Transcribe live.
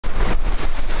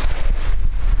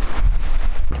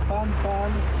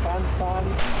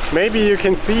Maybe you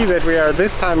can see that we are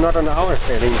this time not on our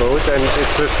sailing boat, and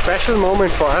it's a special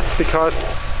moment for us because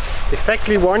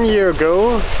exactly 1 year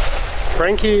ago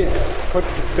Frankie put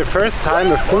the first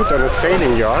time a foot on a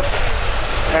sailing yacht,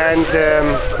 and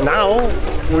now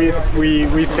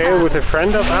we sail with a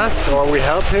friend of us, or we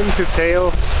help him to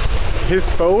sail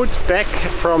his boat back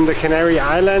from the Canary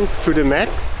Islands to the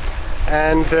Met.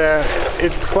 And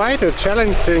it's quite a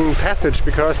challenging passage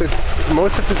because it's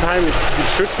most of the time it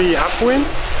should be upwind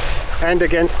and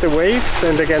against the waves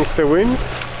and against the wind,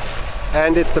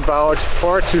 and it's about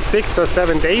 4 to 6 or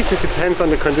 7 days, it depends on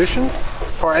the conditions.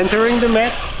 For entering the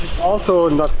Met it's also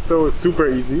not so super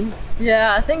easy.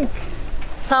 Yeah, I think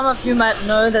some of you might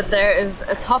know that there is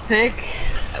a topic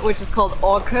which is called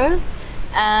Orcas,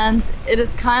 and it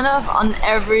is kind of on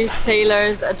every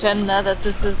sailor's agenda that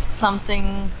this is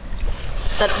something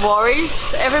that worries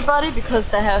everybody, because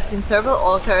there have been several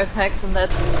orca attacks in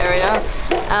that area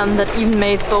that even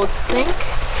made boats sink,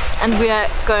 and we are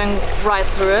going right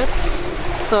through it.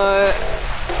 So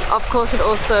of course it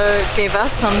also gave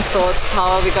us some thoughts,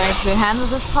 how are we going to handle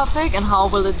this topic and how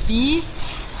will it be.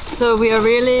 So we are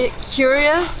really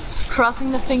curious,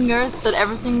 crossing the fingers that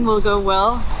everything will go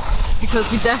well, because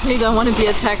we definitely don't want to be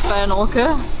attacked by an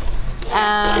orca.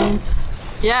 And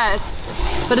yeah,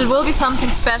 but it will be something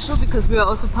special because we are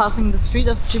also passing the Strait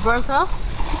of Gibraltar.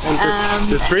 And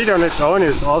the strait on its own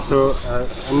is also a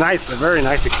very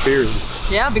nice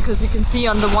experience. Yeah, because you can see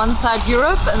on the one side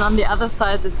Europe and on the other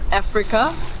side it's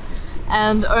Africa,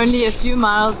 and only a few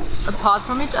miles apart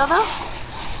from each other.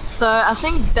 So I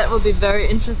think that will be very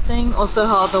interesting, also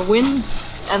how the wind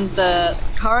and the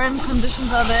current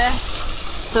conditions are there.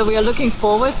 So we are looking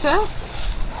forward to it,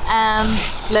 and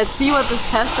let's see what this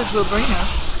passage will bring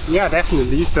us. Yeah,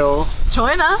 definitely. So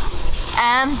join us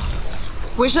and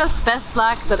wish us best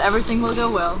luck, that everything will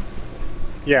go well.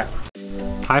 Yeah.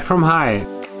 Hi from Hi.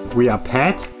 We are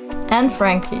Pat and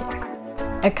Frankie,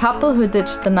 a couple who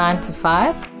ditched the 9 to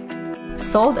 5,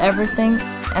 sold everything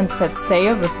and set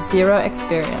sail with zero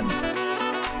experience.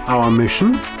 Our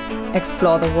mission?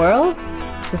 Explore the world,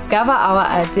 discover our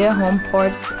ideal home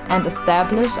port and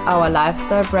establish our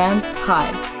lifestyle brand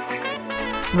Hi.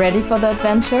 Ready for the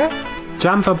adventure?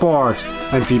 Jump aboard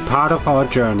and be part of our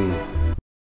journey.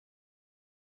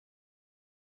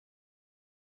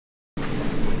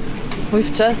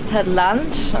 We've just had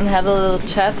lunch and had a little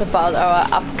chat about our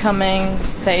upcoming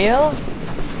sail,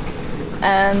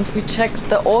 and we checked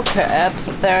the orca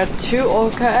apps. There are 2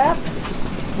 orca apps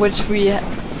which we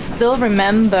still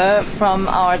remember from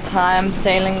our time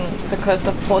sailing the coast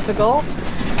of Portugal.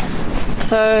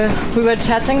 So we were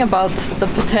chatting about the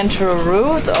potential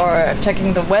route or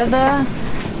checking the weather,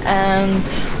 and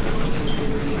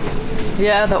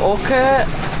yeah, the orca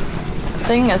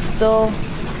thing is still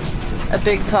a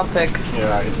big topic.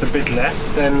 Yeah, it's a bit less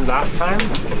than last time,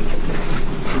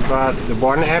 but the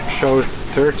one app shows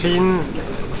 13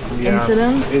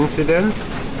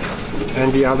 incidents,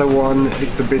 and the other one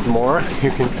it's a bit more.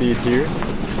 You can see it here.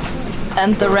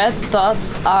 And the red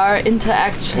dots are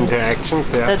interactions.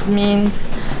 Interactions, yeah. That means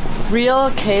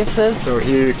real cases. So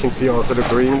here you can see also the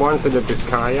green ones in the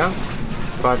Biscaya,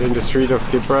 but in the Strait of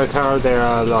Gibraltar there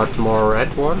are a lot more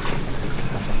red ones.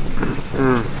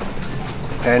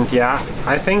 And yeah,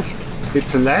 I think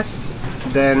it's less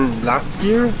than last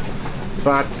year,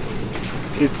 but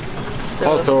it's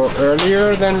still also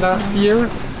earlier than last year.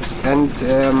 And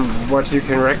what you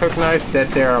can recognize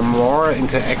that there are more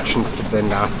interactions than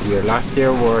last year. Last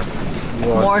year was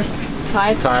more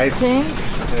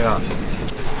sightings. Yeah.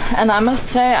 And I must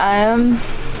say I am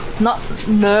not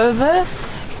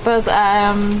nervous, but I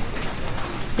am.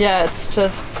 Yeah, it's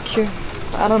just cute.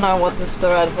 I don't know what is the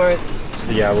right word.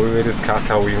 Yeah, we will discuss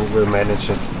how we will manage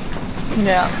it.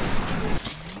 Yeah.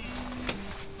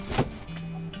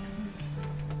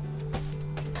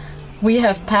 We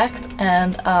have packed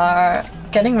and are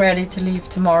getting ready to leave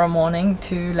tomorrow morning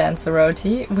to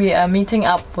Lanzarote. We are meeting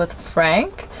up with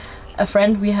Frank, a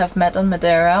friend we have met on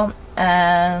Madeira,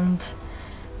 and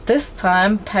this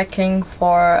time packing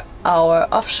for our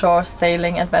offshore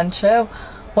sailing adventure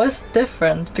was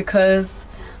different, because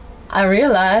I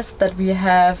realized that we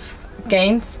have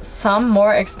gained some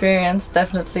more experience,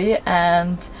 definitely,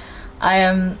 and I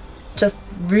am just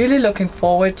really looking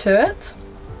forward to it.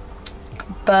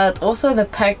 But also the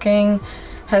packing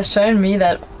has shown me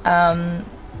that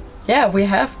yeah, we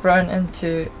have grown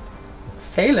into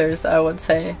sailors, I would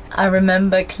say. I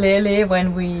remember clearly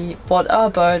when we bought our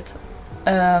boat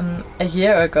a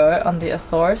year ago on the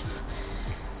Azores.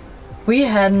 We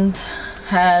hadn't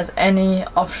had any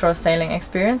offshore sailing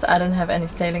experience. I didn't have any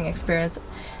sailing experience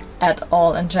at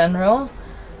all in general.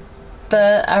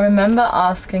 But I remember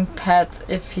asking Pat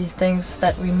if he thinks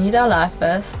that we need our life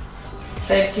vests.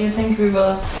 Babe, do you think we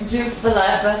will use the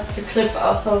life vests to clip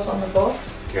ourselves on the boat?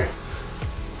 Yes,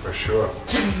 for sure.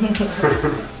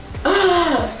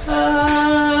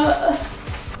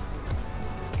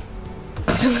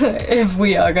 If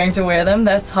we are going to wear them,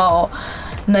 that's how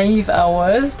naive I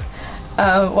was.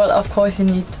 Well, of course you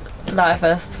need life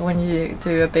vests when you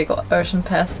do a big ocean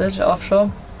passage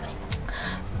offshore.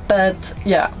 But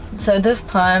yeah, so this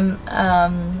time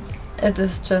it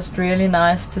is just really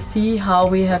nice to see how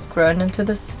we have grown into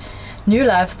this new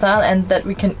lifestyle, and that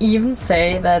we can even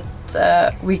say that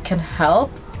we can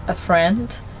help a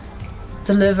friend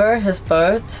deliver his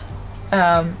boat.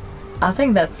 I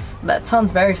think that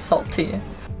sounds very salty.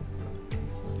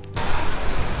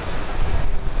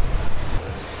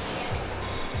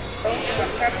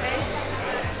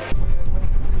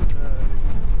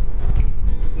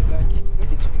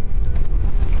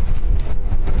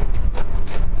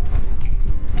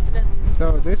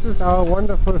 So this is our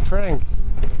wonderful Frank.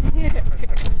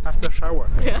 After shower.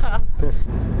 Yeah.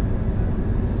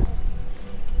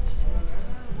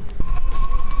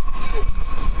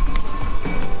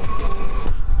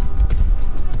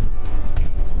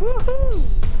 Woohoo!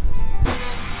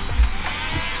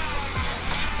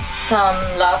 Some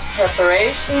last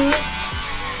preparations,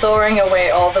 storing away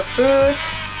all the food.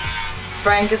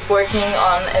 Frank is working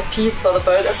on a piece for the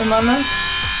boat at the moment,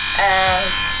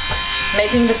 and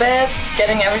making the beds,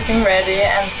 getting everything ready,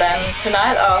 and then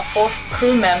tonight our 4th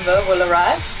crew member will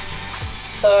arrive.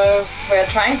 So we're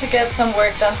trying to get some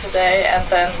work done today, and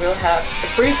then we'll have the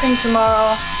briefing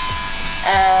tomorrow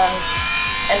and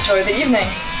enjoy the evening.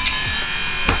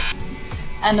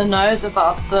 And a note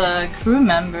about the crew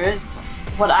members,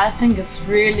 what I think is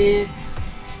really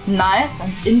nice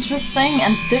and interesting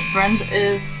and different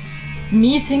is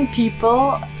meeting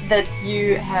people that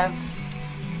you have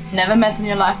never met in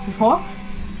your life before.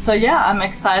 So yeah, I'm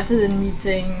excited in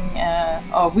meeting,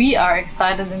 or we are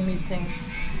excited in meeting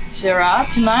Gerard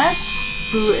tonight,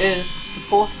 who is the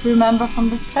 4th crew member from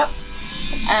this trip.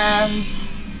 And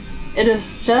it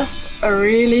is just a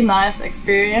really nice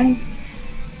experience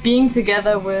being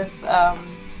together with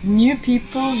new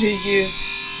people who you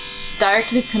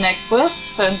directly connect with.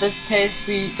 So in this case,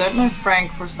 we don't know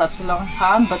Frank for such a long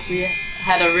time, but we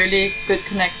had a really good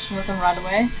connection with him right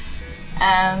away.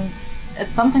 And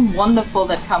it's something wonderful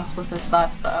that comes with this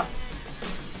lifestyle.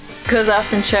 Because I've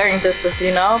been sharing this with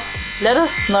you now, let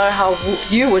us know how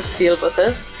you would feel with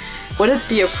this. Would it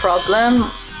be a problem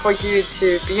for you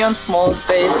to be on small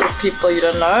space with people you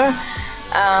don't know?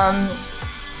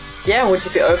 Yeah, would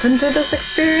you be open to this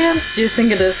experience? Do you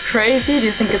think it is crazy? Do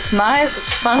you think it's nice?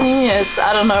 It's funny? It's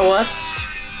I don't know what.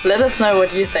 Let us know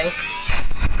what you think.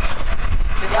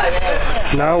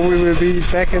 Now we will be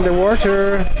back in the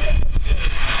water.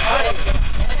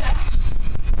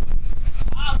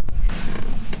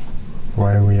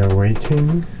 While we are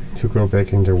waiting to go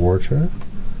back in the water,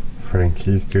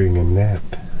 Frankie is doing a nap.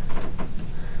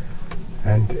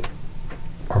 And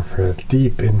of her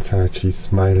deep inside, she's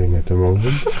smiling at the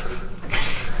moment.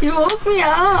 You woke me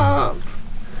up!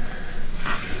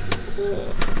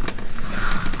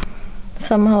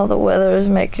 Somehow the weather is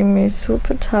making me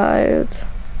super tired.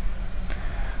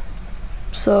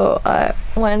 So I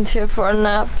went here for a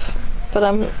nap, but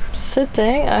I'm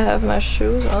sitting, I have my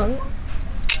shoes on,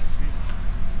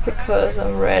 because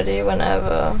I'm ready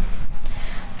whenever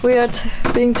we are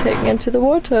being taken into the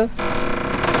water.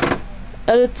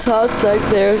 And it sounds like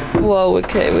they're... Whoa,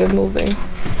 okay, we're moving.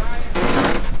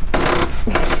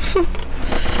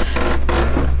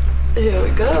 Here we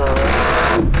go.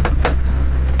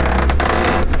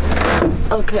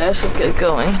 Okay, I should get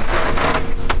going.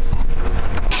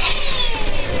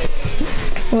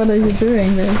 What are you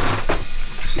doing then?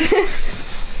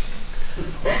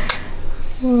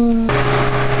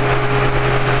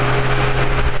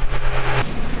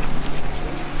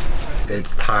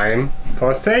 It's time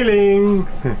for sailing!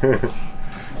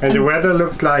 And the weather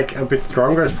looks like a bit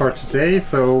stronger for today,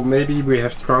 so maybe we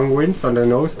have strong winds on the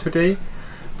nose today.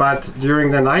 But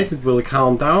during the night it will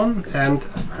calm down, and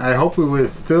I hope we will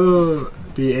still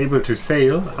be able to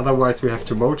sail. Otherwise we have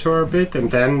to motor a bit, and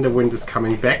then the wind is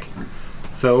coming back.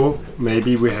 So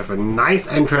maybe we have a nice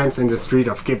entrance in the Strait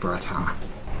of Gibraltar.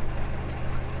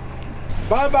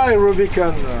 Bye bye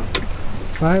Rubicon!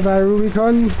 Bye bye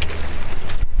Rubicon!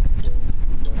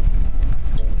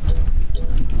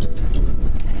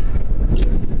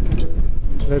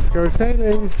 Let's go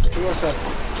sailing! Tu vois ça?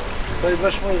 Ça va être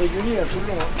vachement irrégulier hein, tout le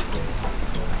long. Hein.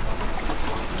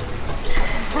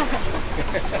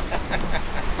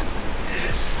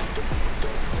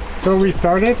 So we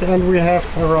started and we have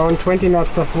around 20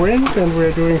 knots of wind and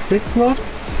we're doing 6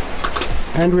 knots.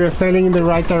 And we are sailing in the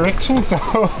right direction, so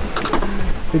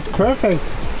it's perfect.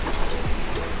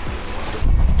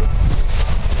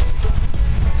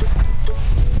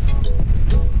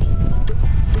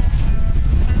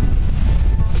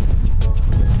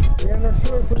 We are not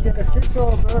sure if we get a fish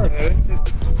or a bird,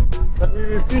 but we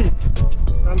will see.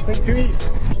 Something to eat.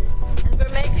 And we're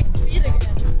making speed again.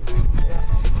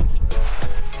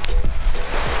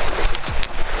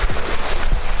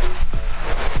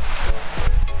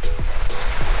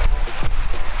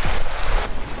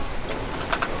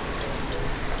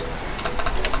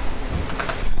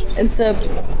 It's a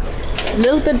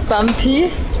little bit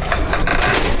bumpy.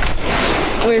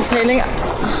 We're sailing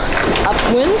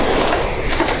upwind.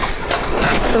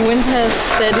 The wind has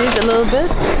steadied a little bit,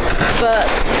 but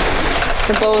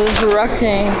the boat is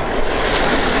rocking.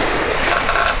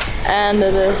 And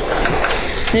it is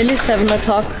nearly 7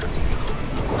 o'clock.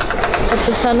 But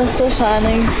the sun is still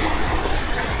shining.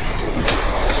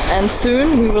 And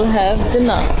soon we will have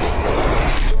dinner.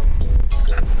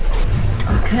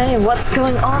 Okay, what's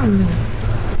going on?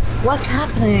 What's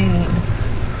happening?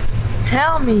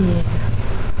 Tell me.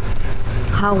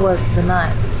 How was the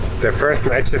night? The first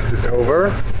night shift is over.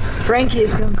 Frankie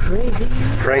is going crazy.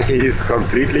 Frankie is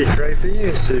completely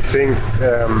crazy. She sings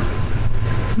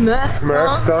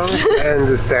Smurf songs and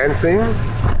is dancing.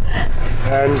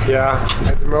 And yeah,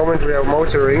 at the moment we are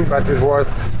motoring, but it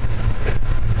was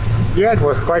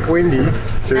quite windy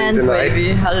during the night. And wavy,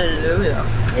 hallelujah.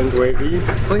 And wavy.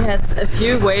 We had a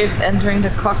few waves entering the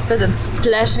cockpit and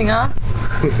splashing us.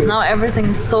 Now everything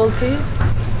is salty.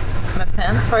 My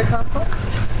pants, for example.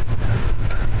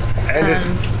 And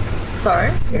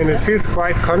it feels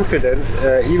quite confident,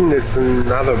 even it's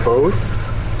another boat.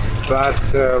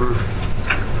 But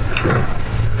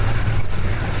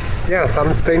yeah,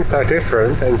 some things are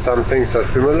different and some things are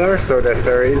similar, so that's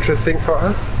very interesting for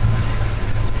us.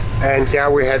 And yeah,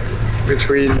 we had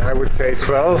between, I would say,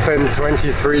 12 and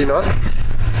 23 knots.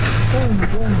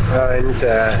 And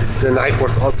the night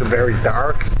was also very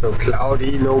dark, so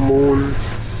cloudy, no moon.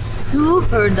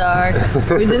 Super dark.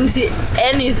 We didn't see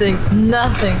anything,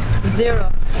 nothing,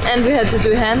 zero. And we had to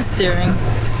do hand steering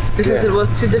because it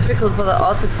was too difficult for the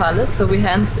autopilot, so we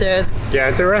hand steered.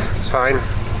 Yeah, the rest is fine.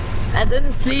 I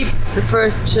didn't sleep the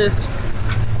first shift,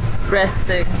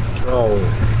 resting. Oh.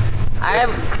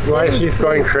 Why she's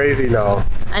going crazy now.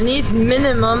 I need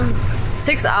minimum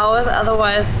 6 hours,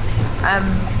 otherwise I'm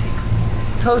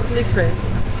totally crazy.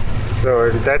 So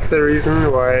that's the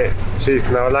reason why she's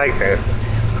now like that.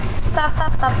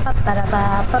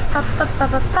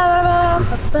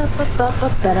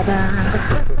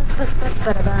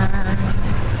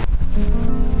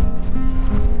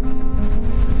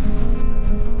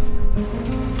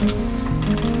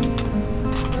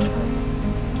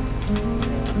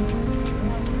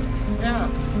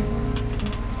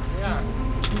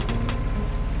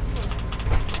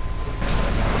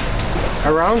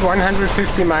 Around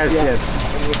 150 miles yet.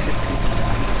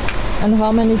 150. And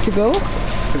how many to go?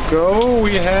 To go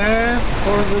we have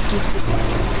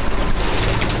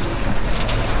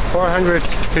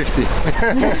 450.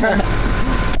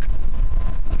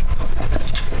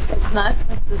 It's nice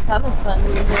that the sun is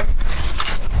finally here.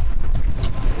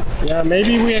 Yeah,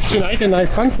 maybe we have tonight a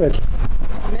nice sunset.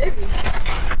 Maybe.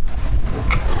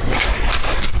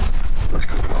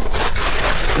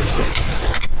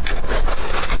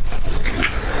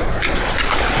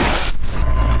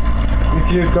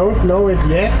 If you don't know it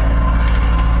yet,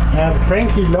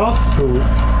 Frankie loves food,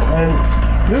 and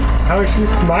look how she's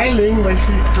smiling when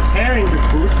she's preparing the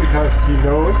food because she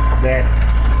knows that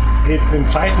it's in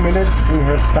 5 minutes in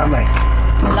her stomach.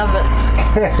 Love it.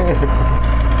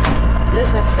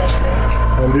 This especially.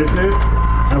 And this is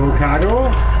avocado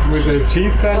with a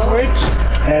cheese sandwich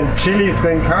and chili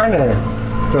sin carne.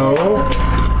 So,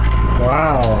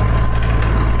 wow.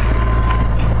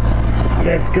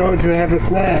 Let's go to have a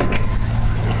snack.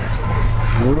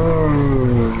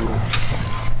 Ooh.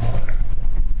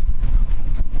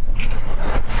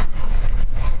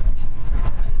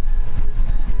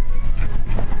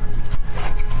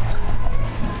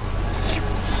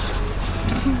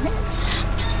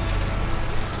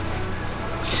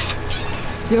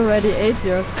 You already ate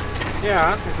yours.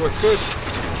 Yeah, it was good.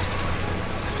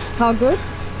 How good?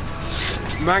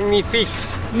 Magnifique.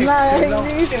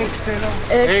 Magnifique.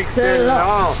 Excellent.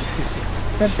 Excellent.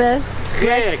 The best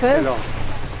breakfast Excellent.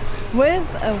 with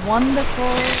a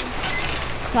wonderful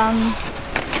sun.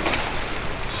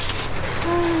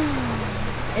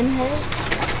 Inhale.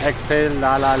 Exhale,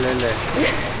 la la lele.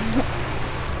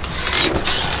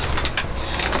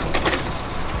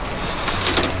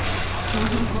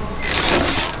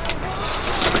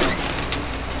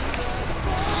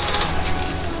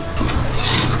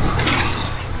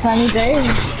 Sunny day.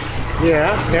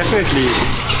 Yeah, definitely.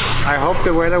 I hope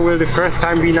the weather will the first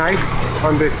time be nice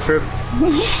on this trip.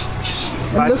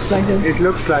 It looks like it. It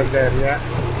looks like that, yeah.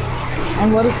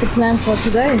 And what is the plan for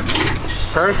today?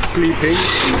 First sleeping,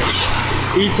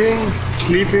 eating,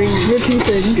 sleeping,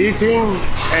 Repeating. eating,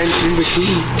 and in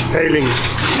between sailing.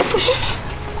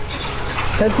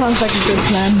 That sounds like a good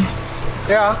plan.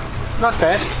 Yeah, not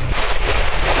bad.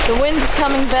 The wind is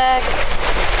coming back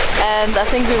and I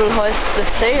think we will hoist the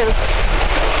sails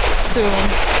soon.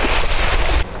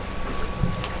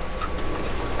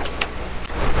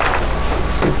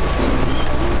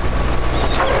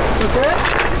 Okay?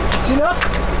 It's enough?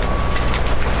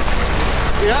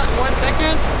 Yeah, 1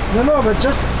 second. No, but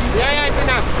just Yeah, it's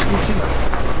enough. it's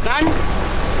enough. Done?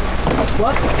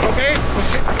 What? Okay.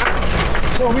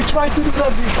 So we try to do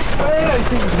that this way, I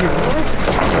think it will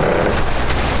work.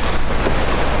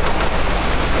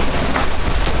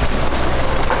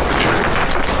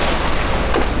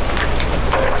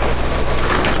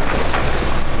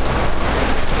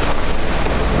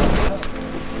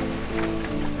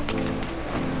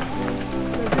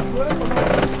 Does it work or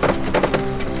not?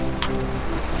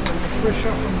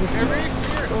 Pressure from the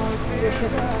pressure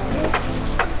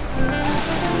from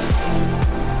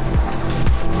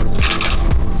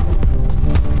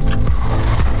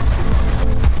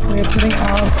We're putting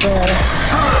out the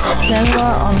camera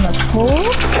on the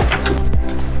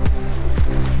pole.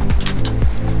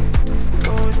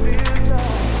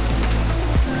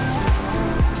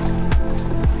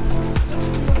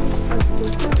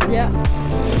 Yeah.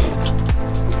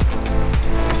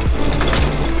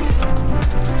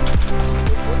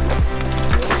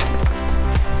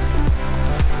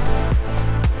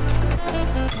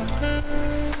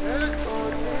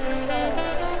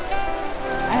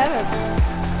 I have it.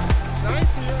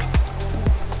 Nice here.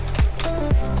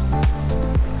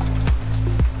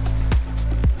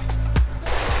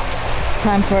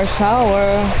 Time for a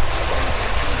shower.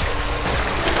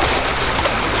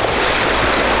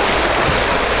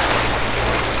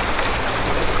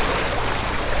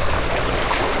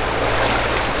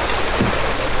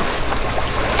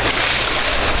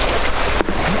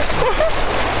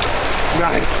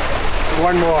 Nice.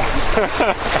 One more.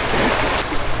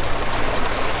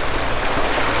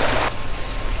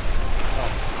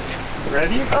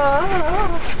 Ready?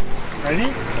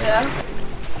 Ready? Yeah.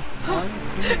 1,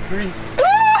 2, 3.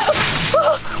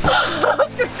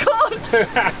 It's cold.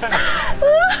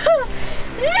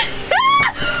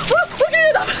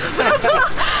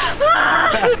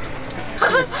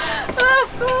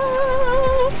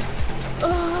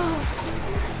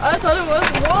 I thought it was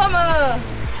warmer.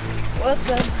 What's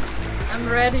that? I'm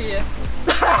ready.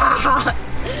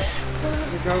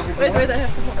 Wait, I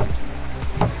have to hold.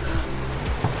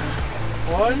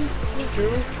 1, 2,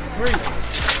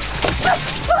 3.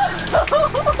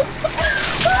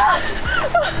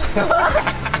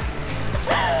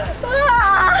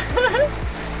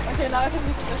 Okay, now I can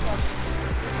use this one.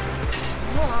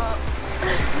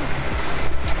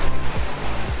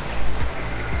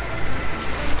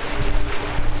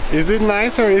 Is it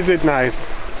nice or is it nice?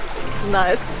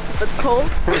 Nice, but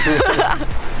cold.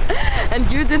 And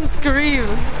you didn't scream.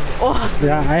 Oh,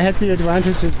 Yeah, I had the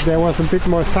advantage that there was a bit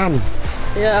more sun.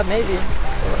 yeah, maybe.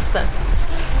 So was that.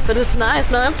 But it's nice,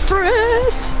 now I'm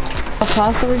fresh. How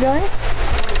fast are we going?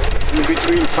 In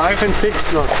between 5 and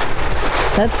 6 knots.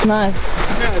 That's nice.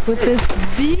 Yeah, it's With good. this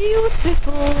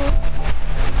beautiful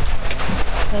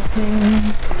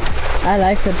setting. I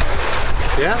like it.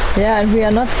 Yeah? Yeah, and we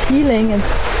are not healing,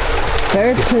 it's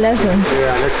very pleasant.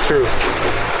 Yeah, that's true.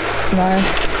 It's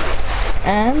nice.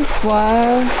 And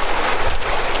while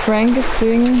Frank is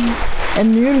doing a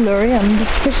new lure on the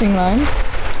fishing line,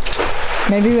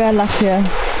 maybe we are luckier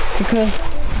because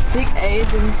Big A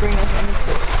didn't bring us any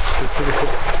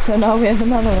fish. So now we have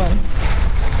another one.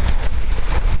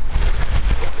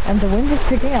 And the wind is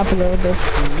picking up a little bit.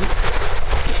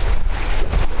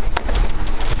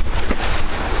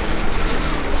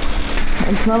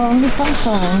 It's not only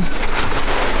sunshine,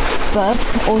 but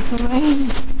also rain.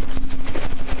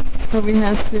 So we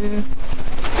had to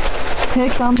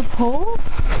take down the pole,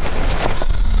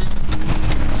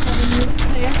 have a new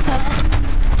sail setup,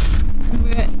 and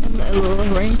we're in a little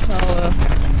rain tower.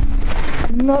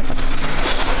 Not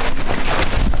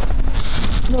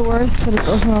the worst, but it's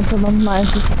also not the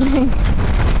nicest thing.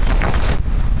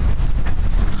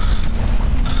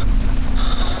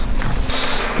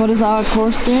 What is our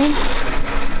course doing?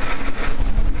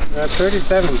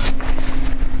 37.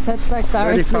 That's like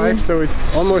directly. 35, so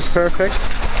it's almost perfect.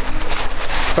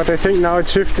 But I think now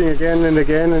it's shifting again and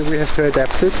again and we have to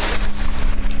adapt it.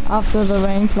 After the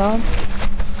rain cloud.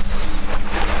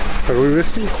 But we will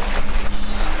see.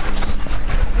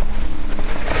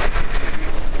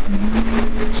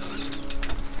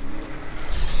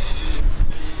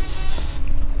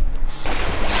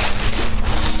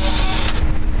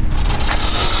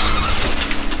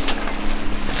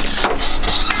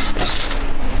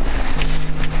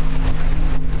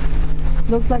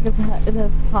 Looks like it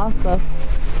has passed us.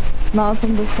 Now it's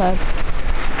on this side.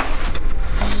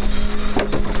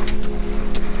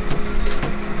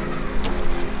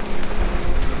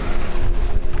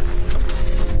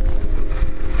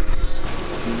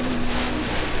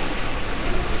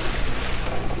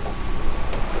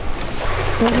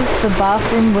 This is the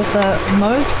bathroom with the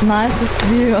most nicest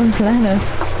view on planet.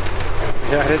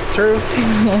 Yeah, that's true.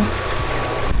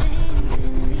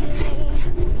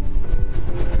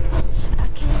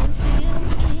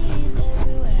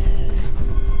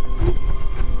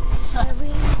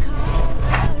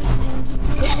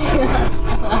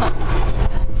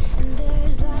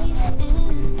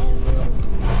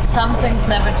 Some things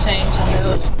never change in the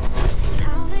ocean.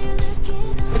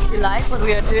 If you like what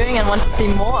we are doing and want to see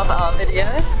more of our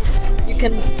videos, you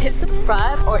can hit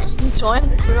subscribe or even join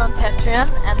the crew on Patreon,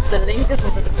 and the link is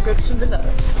in the description below.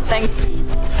 Thanks!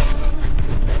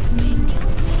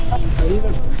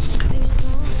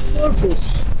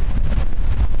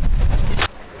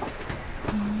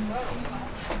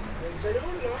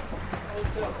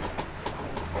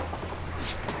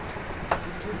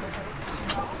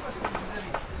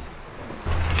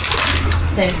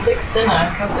 Day 6 dinner,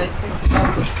 it's not day 6,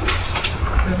 but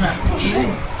we'll have this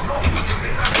today.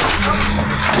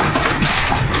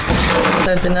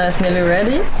 So dinner is nearly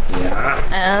ready. Yeah.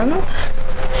 And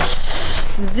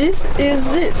this is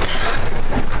it.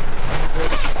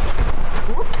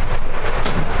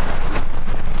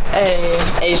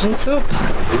 A Asian soup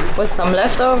with some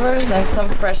leftovers and some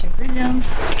fresh ingredients.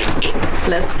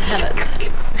 Let's have it.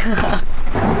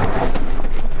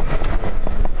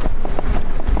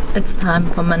 It's time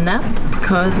for my nap,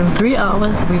 because in 3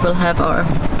 hours we will have our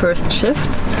first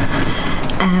shift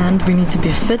and we need to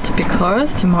be fit,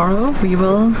 because tomorrow we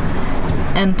will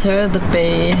enter the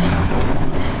bay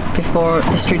before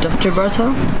the Strait of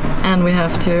Gibraltar and we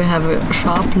have to have a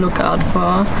sharp lookout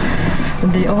for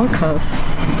the orcas.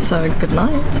 So good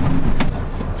night.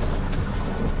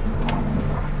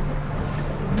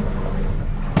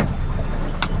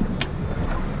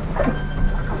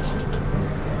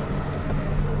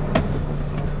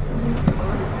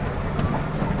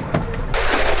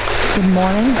 Good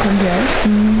morning from here.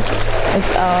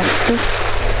 It's our 5th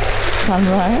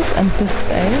sunrise and 5th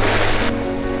day.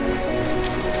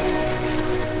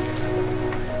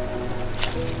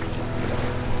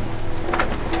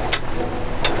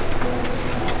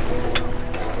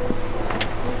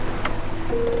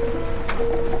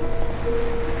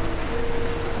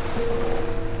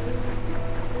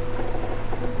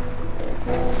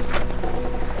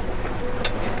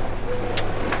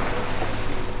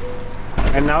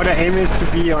 And now the aim is to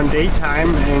be on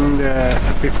daytime and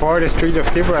before the Strait of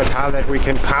Gibraltar, that we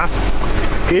can pass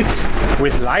it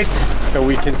with light, so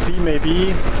we can see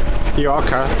maybe the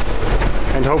orcas,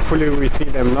 and hopefully we see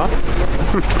them not.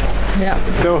 Yeah.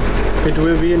 So it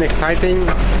will be an exciting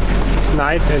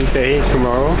night and day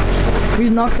tomorrow. We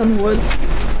knocked on wood.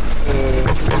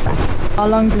 How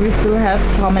long do we still have?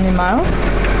 How many miles?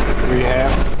 We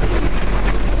have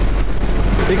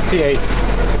 68.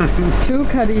 2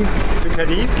 Cadiz. To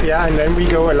Cadiz, yeah, and then we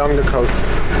go along the coast.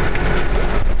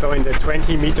 So in the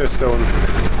 20-meter zone.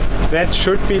 That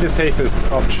should be the safest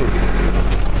option.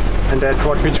 And that's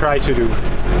what we try to do.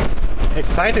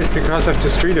 Excited because of the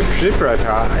Strait of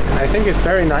Gibraltar. I think it's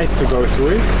very nice to go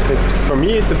through it. But for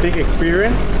me it's a big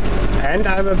experience. And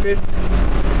I'm a bit,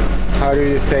 how do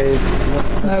you say?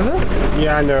 Nervous?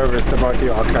 Yeah, nervous about the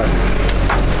orcas.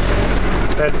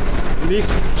 That's at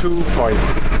least 2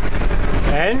 points.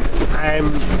 And I'm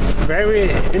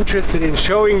very interested in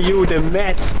showing you the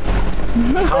mat,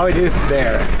 how it is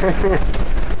there.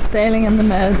 Sailing in the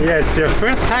mat. Yeah, it's your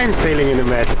first time sailing in the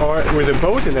mat, or with a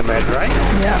boat in the mat, right?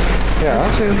 Yeah,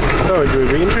 that's true. So it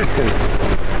will be interesting.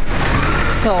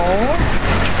 So,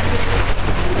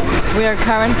 we are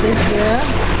currently here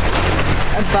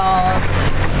about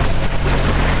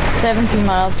 70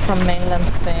 miles from mainland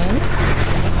Spain,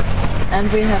 and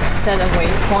we have set a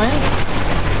waypoint,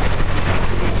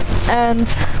 and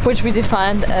which we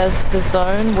defined as the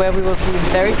zone where we will be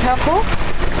very careful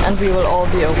and we will all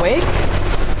be awake.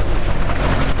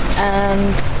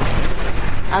 And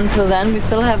until then we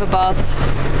still have about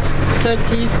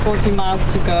 30-40 miles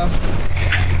to go.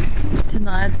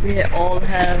 Tonight night we all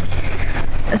have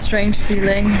a strange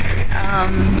feeling.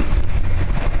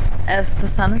 As the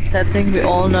sun is setting, we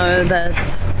all know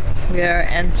that we are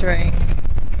entering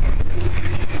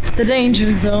the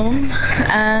danger zone,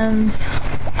 and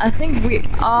I think we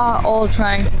are all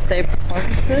trying to stay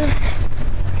positive,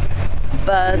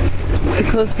 but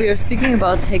because we are speaking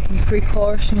about taking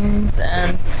precautions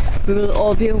and we will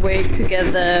all be awake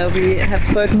together, we have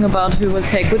spoken about who will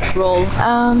take which role.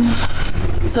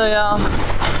 So yeah,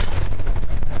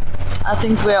 I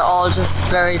think we're all just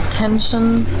very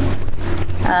tensioned,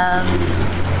 and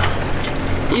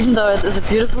even though it is a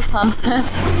beautiful sunset,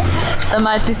 there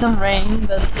might be some rain,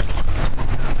 but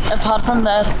apart from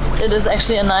that, it is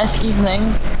actually a nice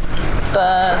evening.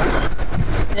 But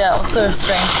yeah, also a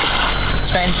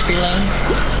strange feeling.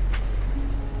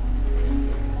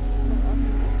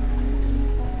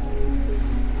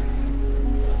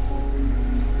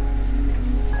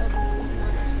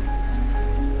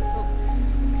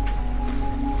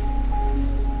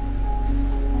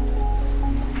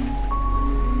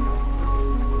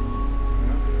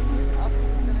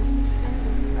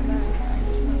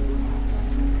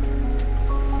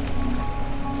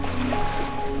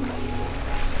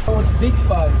 Big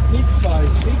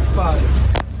five.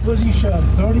 Position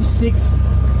 36,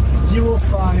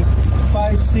 05,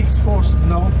 564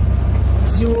 north,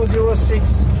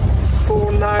 006,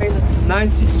 49,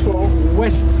 964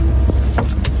 west.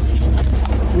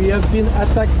 We have been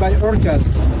attacked by orcas.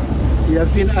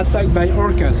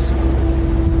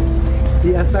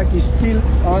 The attack is still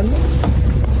on.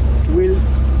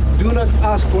 Do not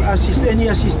ask for any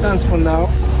assistance for now.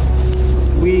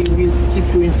 We will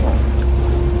keep you informed.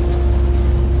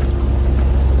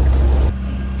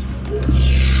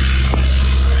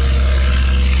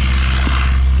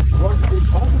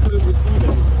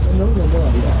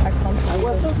 I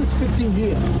was not expecting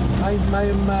here. I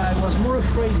was more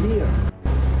afraid here.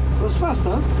 It was fast,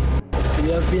 huh? We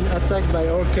have been attacked by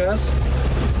orcas.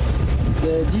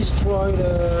 They destroyed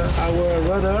our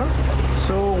radar,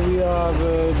 so we have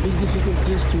big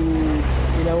difficulties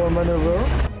in our maneuver.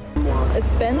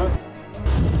 It's bent.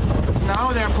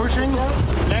 Now they're pushing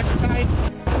left side.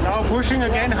 Now pushing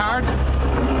again hard.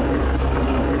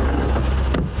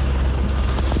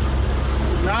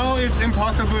 Now it's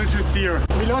impossible to steer.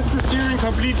 We lost the steering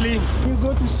completely. You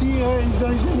go to see if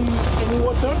there is any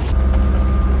water.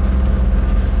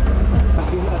 I've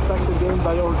been attacked again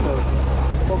by orcas.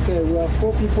 Okay, we have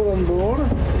 4 people on board.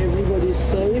 Everybody's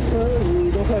safe. We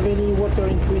don't have any water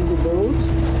in the boat.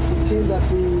 It seems that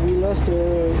we lost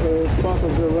a part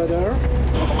of the radar.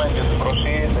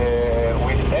 Proceed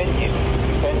with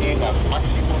engine at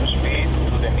maximum speed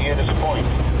to the nearest point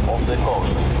of the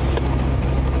coast.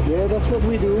 Yeah, that's what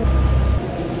we do.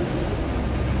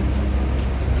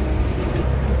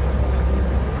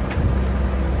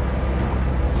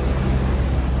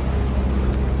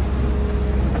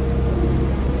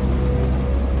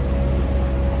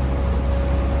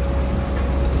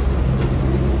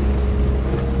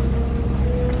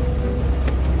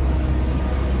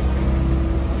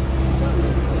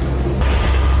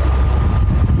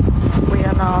 We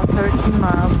are now 13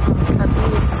 miles from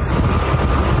Cadiz,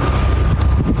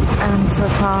 and so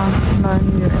far no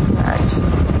new interaction.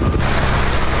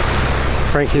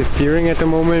 Frankie is steering at the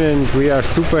moment, and we are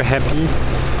super happy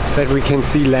that we can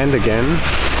see land again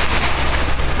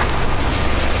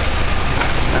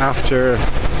after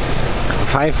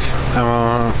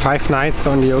five nights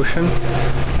on the ocean,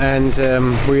 and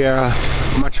we are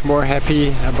much more happy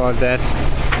about that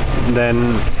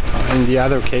than in the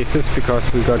other cases,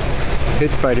 because we got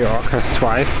hit by the orcas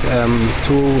twice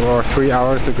 2 or 3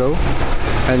 hours ago,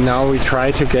 and now we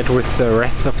try to get with the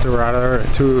rest of the radar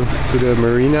to the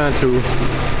marina to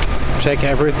check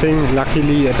everything.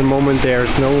 Luckily at the moment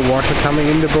there's no water coming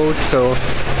in the boat, so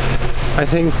I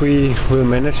think we will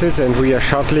manage it, and we are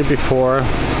shortly before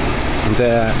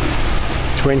the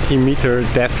 20-meter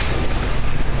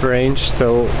depth range,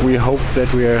 so we hope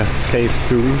that we are safe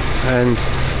soon and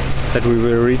that we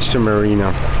will reach the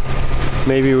marina.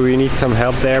 Maybe we need some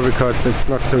help there because it's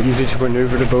not so easy to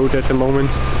maneuver the boat at the moment,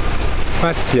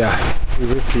 but yeah, we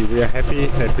will see. We are happy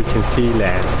that we can see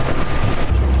land.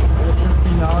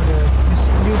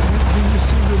 Do you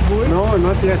see the buoy? No,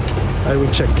 not yet. I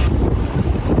will check.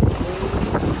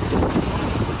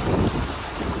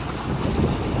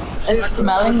 It's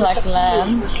smelling like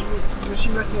land,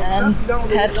 and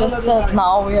Pat just said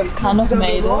now we have kind of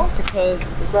made it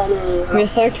because we're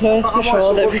so close to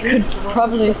shore that we could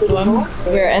probably swim.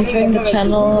 We're entering the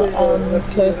channel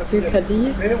close to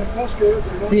Cadiz.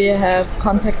 We have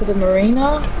contacted a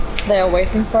marina. They are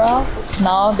waiting for us.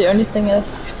 Now the only thing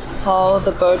is how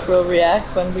the boat will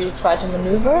react when we try to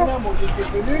maneuver.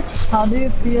 How do you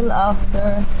feel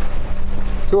after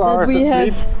 2 hours that we of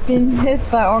sleep? have been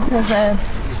hit by orcas at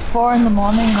 4 in the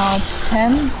morning, now it's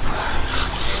 10?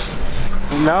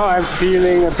 Now I'm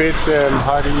feeling a bit,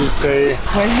 how do you say?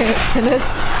 When you finish?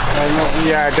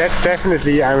 Yeah, that's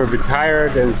definitely, I'm a bit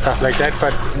tired and stuff like that,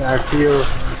 but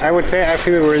I would say I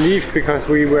feel relief because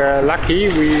we were lucky.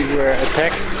 We were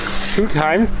attacked 2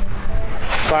 times,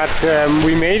 but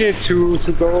we made it to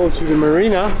go to the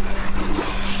marina.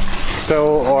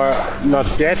 So, or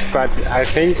not yet, but I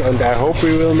think and I hope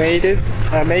we will make it.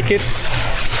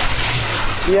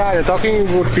 Yeah, the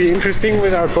docking would be interesting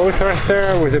with our bow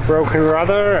thruster, with a broken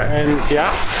rudder, and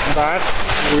yeah, but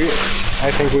I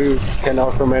think we can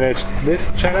also manage this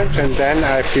challenge, and then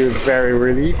I feel very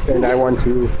relieved and I want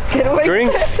to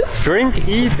drink,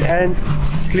 eat and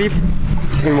sleep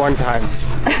in one time.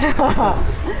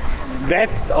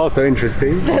 That's also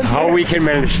interesting, how we can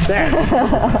manage that.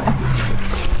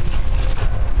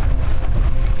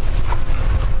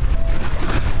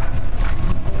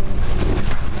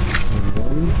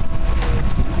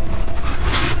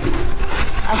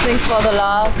 I think for the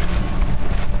last,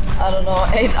 I don't know,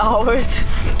 8 hours,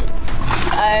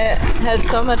 I had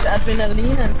so much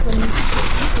adrenaline and couldn't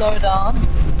slow down.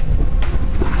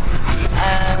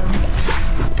 And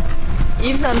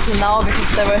even until now,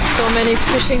 because there were so many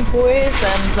fishing buoys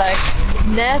and like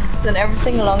nets and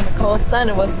everything along the coastline,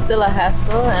 it was still a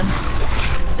hassle, and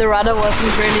the rudder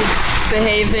wasn't really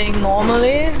behaving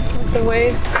normally with the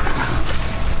waves.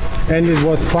 And it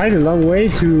was quite a long way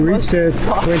to reach the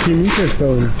 20-meter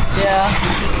zone. Yeah,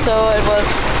 so it was,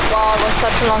 wow, it was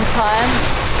such a long time.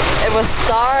 It was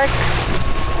dark.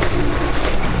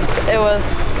 It was,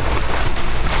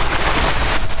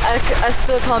 I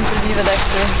still can't believe it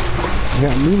actually.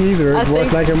 Yeah, me neither. It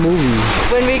was like a movie.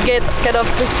 When we get off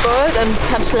this boat and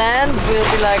touch land, we'll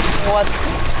be like, what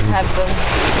happened?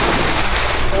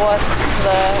 What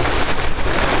the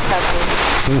happened?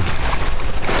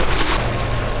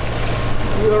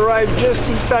 We arrived just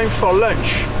in time for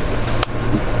lunch.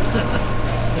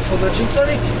 For the gin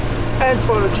tonic? And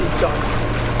for the gin tonic.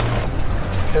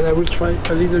 And I will try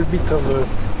a little bit of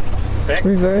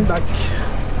reverse. Back.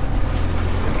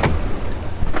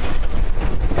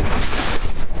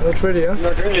 Not ready, huh?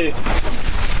 Not really.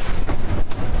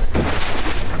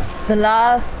 The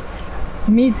last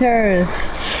meters.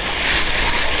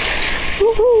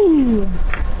 Woohoo!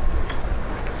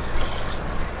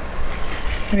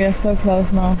 We are so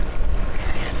close now.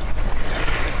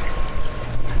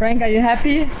 Frank, are you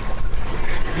happy?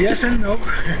 Yes and no.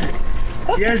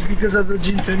 Yes, because of the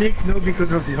gin tonic, no,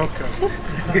 because of the orcas.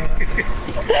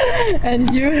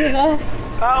 And you, Hira?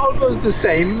 Almost the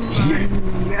same.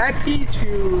 I'm happy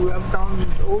to have done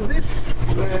all this,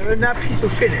 and happy to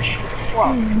finish.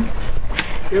 Wow.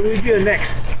 There will be a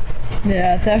next.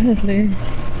 Yeah, definitely.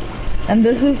 And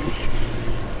this is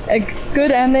a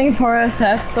good ending for a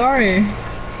sad story.